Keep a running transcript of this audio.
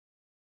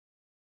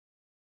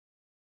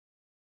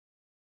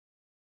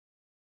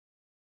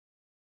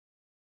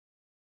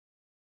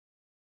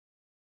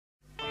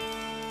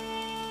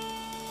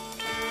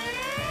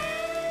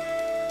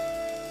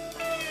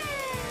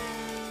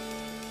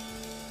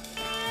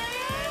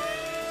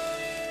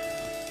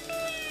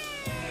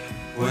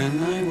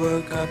When I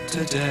woke up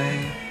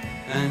today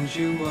and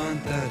you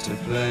weren't there to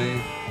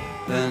play,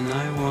 then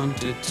I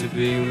wanted to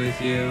be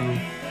with you.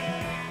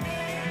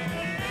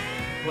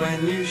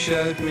 When you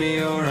showed me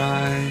your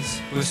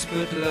eyes,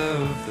 whispered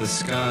low of the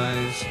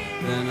skies,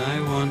 then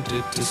I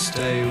wanted to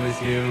stay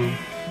with you.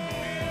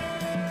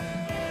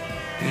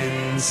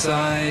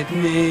 Inside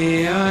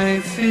me I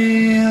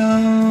feel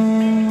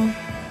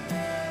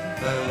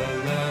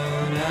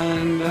alone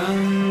and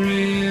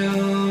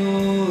unreal,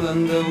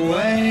 and the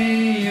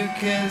way you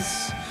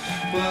kiss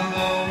will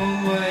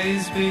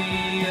always be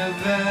a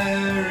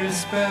very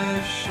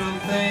special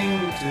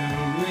thing to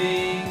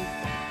me.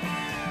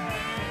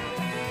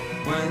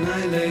 When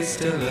I lay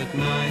still at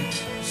night,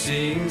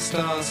 seeing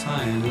stars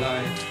high in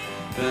light,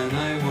 then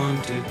I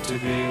wanted to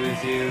be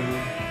with you.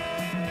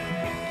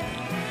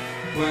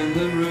 When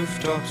the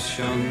rooftops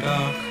shone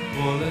dark,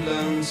 all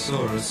alone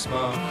saw a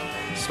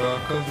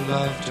spark of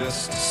love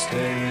just to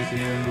stay with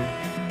you.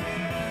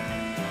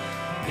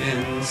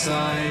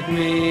 Inside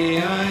me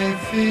I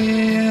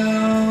feel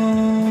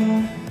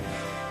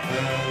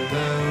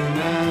alone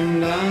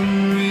and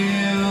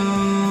unreal,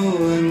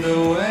 and the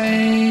way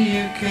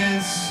you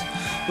kiss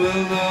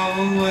will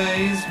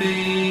always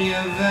be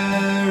a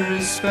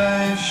very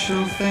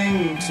special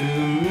thing to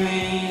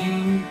me.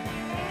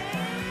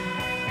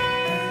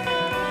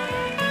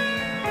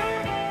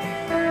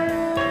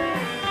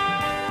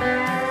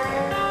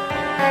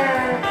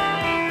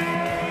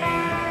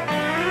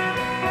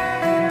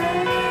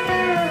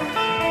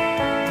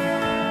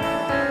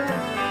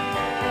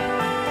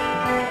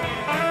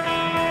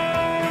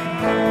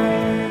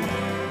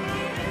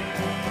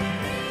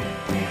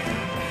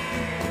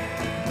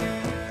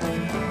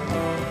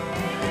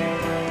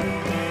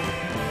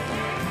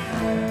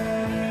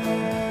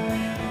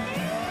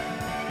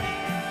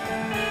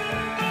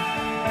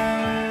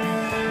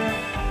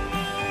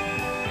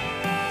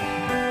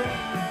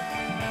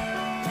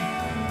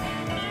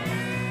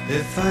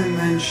 If I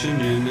mention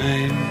your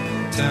name,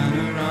 turn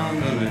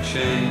around on a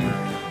chain,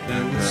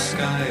 then the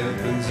sky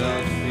opens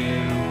out for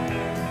you.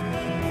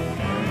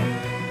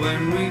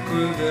 When we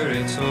grew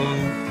very tall,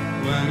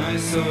 when I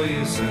saw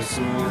you so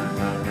small,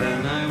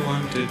 then I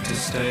wanted to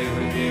stay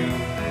with you.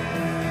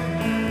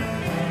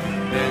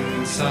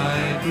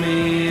 Inside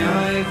me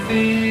I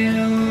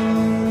feel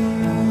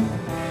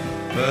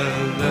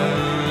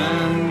alone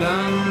and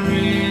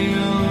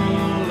unreal,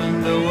 and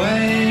the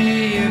way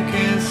you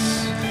kiss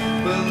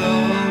will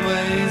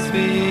always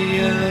be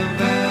a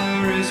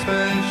very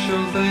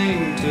special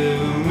thing to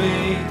me.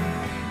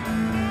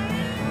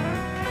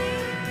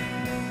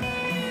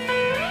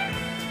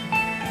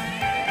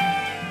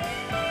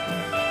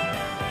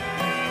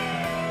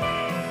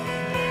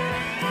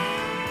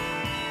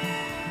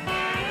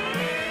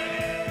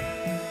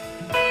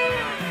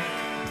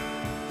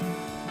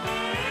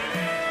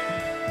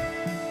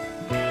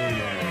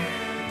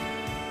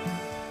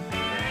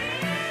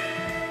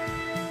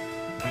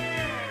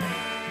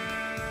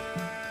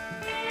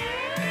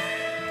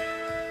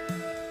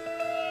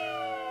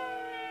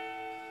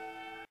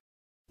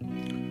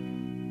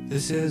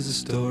 This is a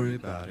story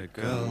about a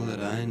girl that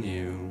I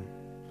knew.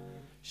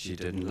 She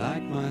didn't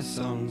like my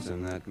songs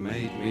and that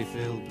made me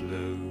feel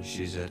blue.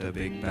 She said a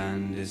big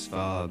band is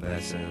far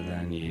better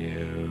than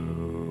you.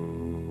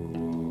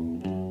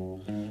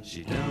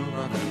 She don't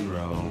rock and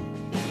roll,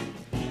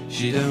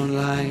 she don't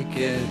like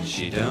it,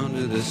 she don't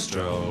do the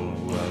stroll.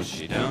 Well,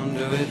 she don't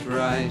do it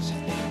right,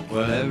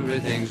 well,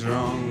 everything's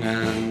wrong.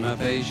 And my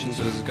patience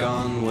was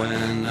gone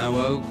when I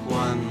woke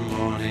one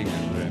morning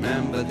and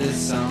remembered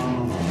this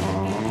song.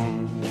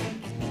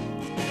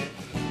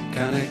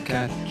 Kinda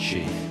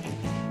catchy.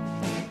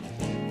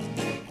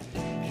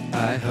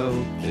 I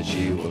hope that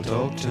she will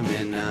talk to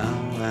me now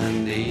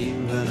and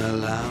even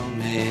allow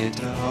me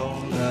to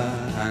hold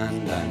her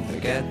hand and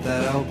forget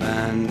that old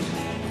band.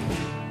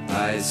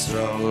 I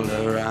strolled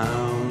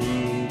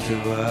around to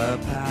her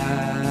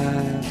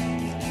pad.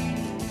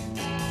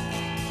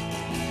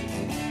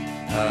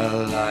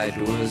 Her light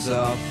was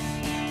off,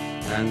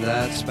 and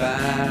that's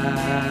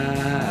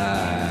bad.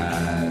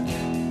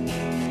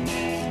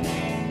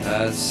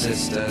 Her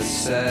sister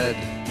said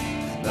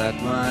that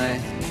my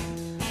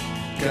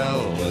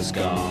girl was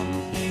gone.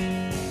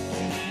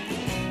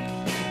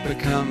 But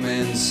come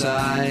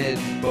inside,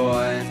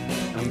 boy,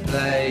 and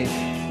play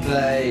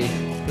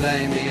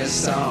me a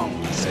song.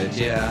 I said,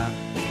 yeah,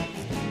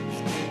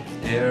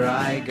 here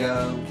I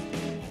go.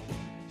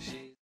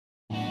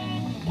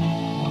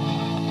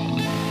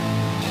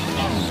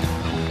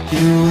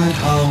 You would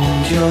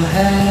hold your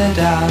head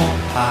out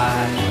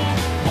high,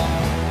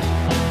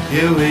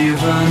 you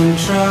even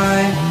try.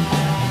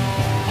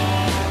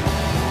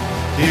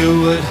 You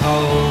would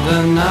hold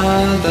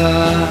another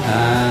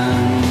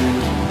hand.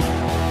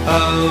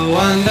 Oh,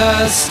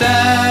 understand,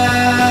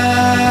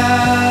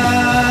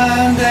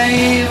 they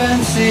even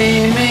see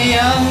me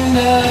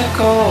under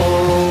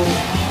call.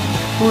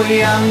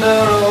 We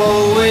under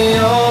all, we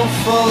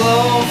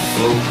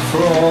awful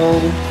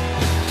crawl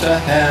to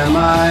hear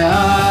my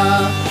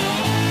heart.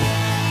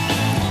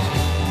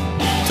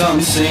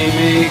 Don't see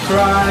me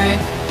cry,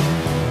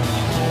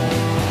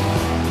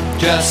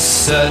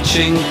 just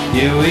searching,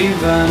 you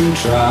even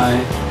try.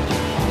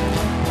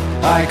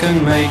 I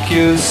can make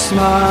you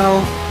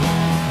smile.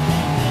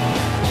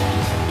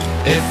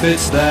 If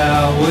it's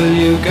there, will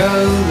you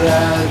go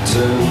there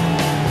too?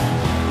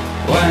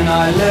 When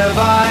I live,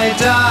 I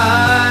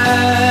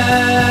die.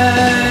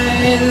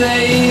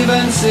 They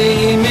even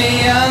see me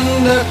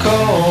under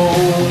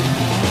cold.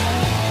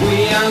 We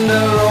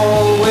under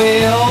all, we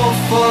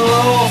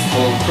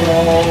awful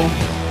crawl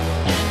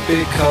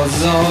because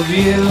of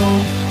you.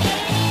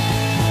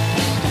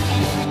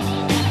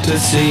 To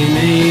see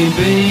me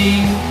be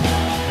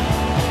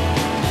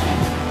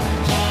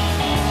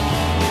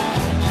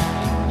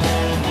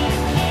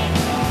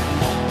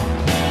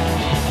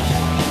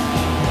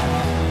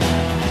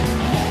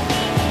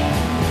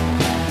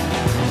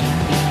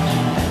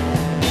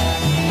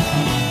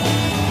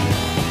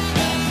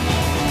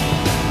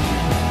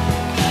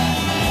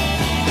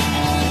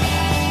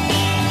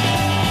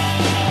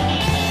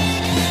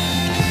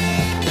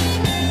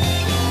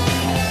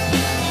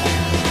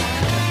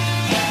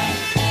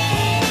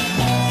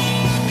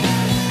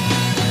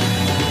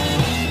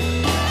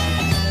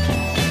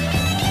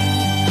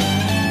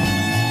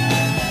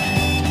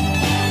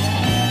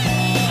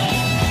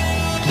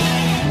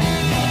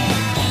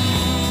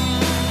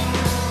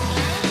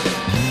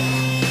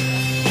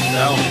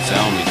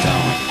Tell me.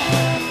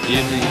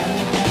 You think?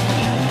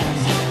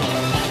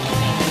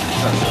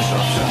 Shut the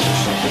shop,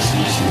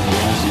 listen, the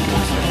rise and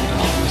goes like a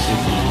darkness,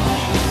 even the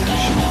rush of the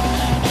ocean.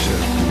 Shut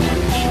the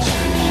radiation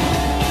spinning.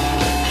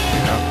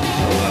 Pick up and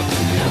pull up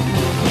to the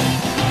open door.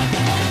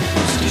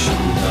 Rusty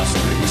shuttle dust,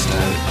 big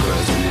stared,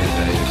 prayers on the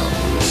day. Got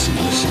to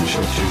listen,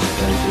 short shoes a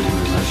day,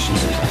 feeling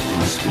emotions, and back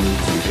my skin.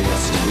 Thinking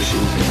that's his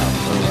wishing, pick up,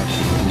 pull up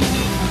to the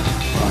window.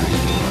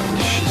 Finding all our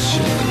wishes,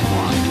 share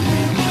wine,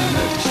 meaning the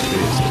notice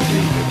fears, but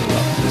being people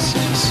up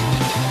listeners.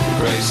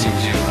 Embracing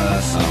you her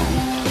song,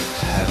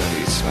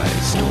 heavily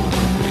spaced, all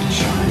the good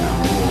China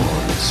war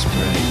and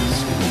sprays.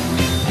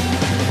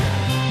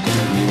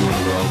 Don't you want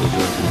to roll the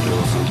broken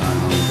door sometime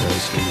on the day,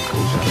 skin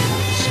cool shadow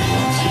of the sun,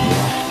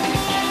 rock.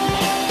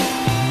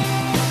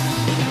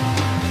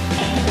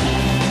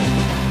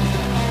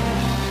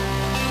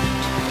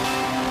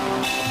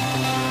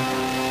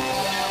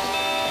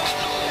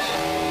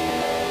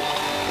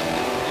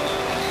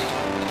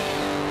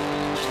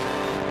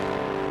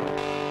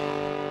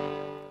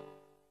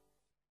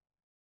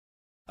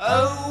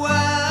 Oh,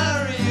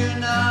 where are you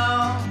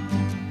now?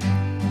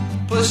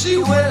 Pussy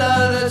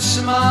willow that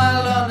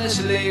smiled on this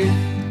leaf.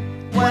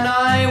 When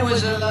I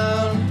was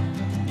alone,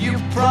 you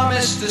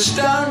promised a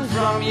stone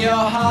from your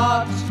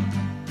heart.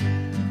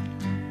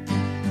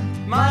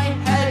 My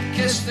head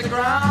kissed the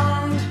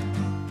ground.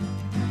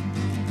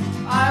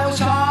 I was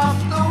half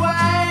the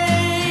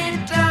way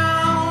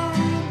down,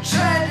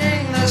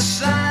 treading the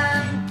sand.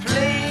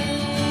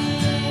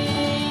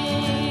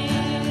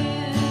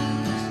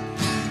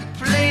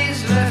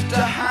 Lift a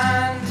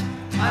hand,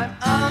 I'm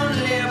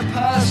only a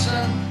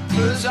person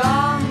whose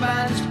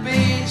armbands,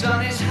 beads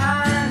on his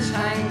hands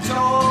hang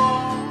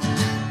tall.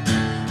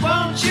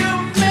 Won't you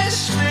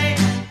miss me?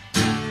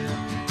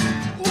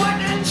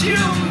 Wouldn't you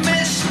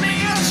miss me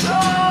at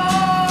all?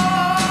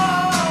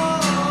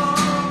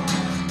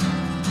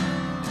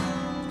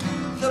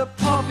 The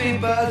poppy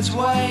birds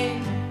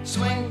wave,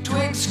 swing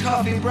twigs,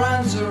 coffee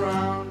brands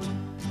around.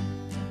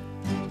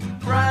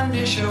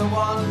 Brandish a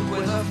wand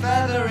with a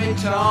feathery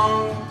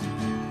tongue.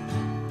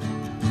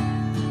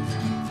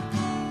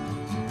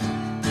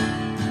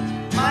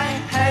 My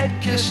head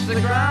kissed the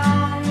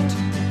ground.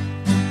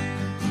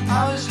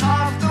 I was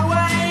half the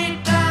way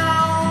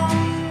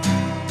down,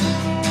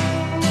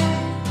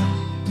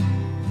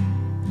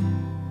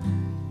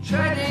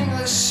 treading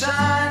the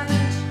sand.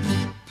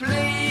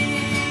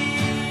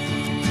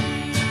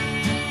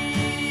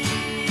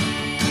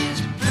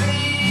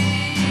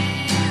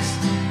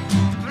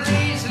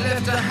 Please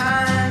lift a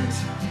hand.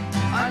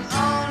 I'm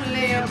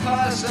only a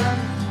person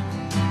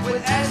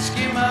with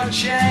Eskimo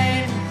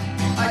chain.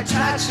 I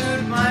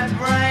tattooed my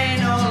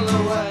brain all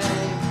the way.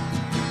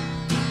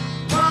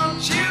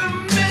 Won't you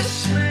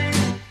miss me?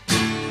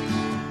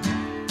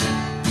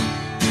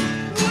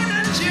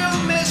 Wouldn't you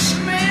miss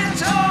me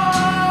at all?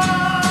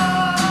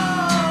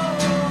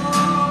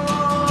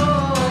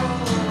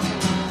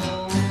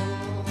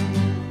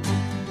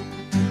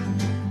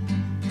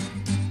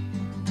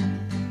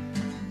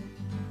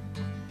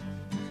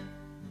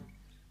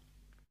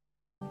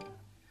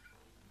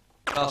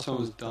 Last one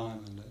was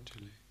Diamond,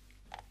 actually.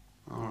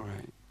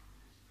 Alright.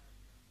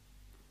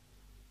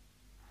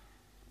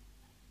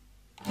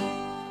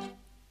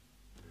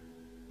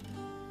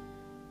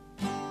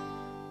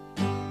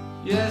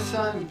 Yes,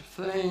 I'm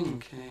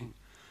thinking.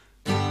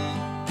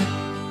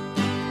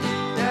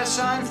 Yes,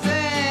 I'm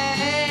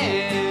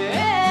thinking.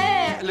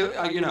 Look,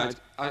 you know,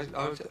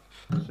 I'll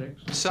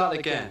start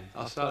again.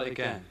 I'll start it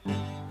again.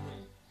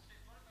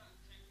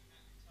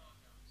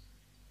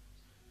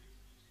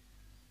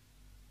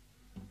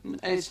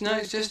 It's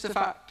just the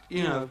fact,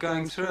 you know, of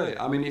going through it.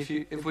 I mean, if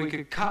we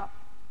could cut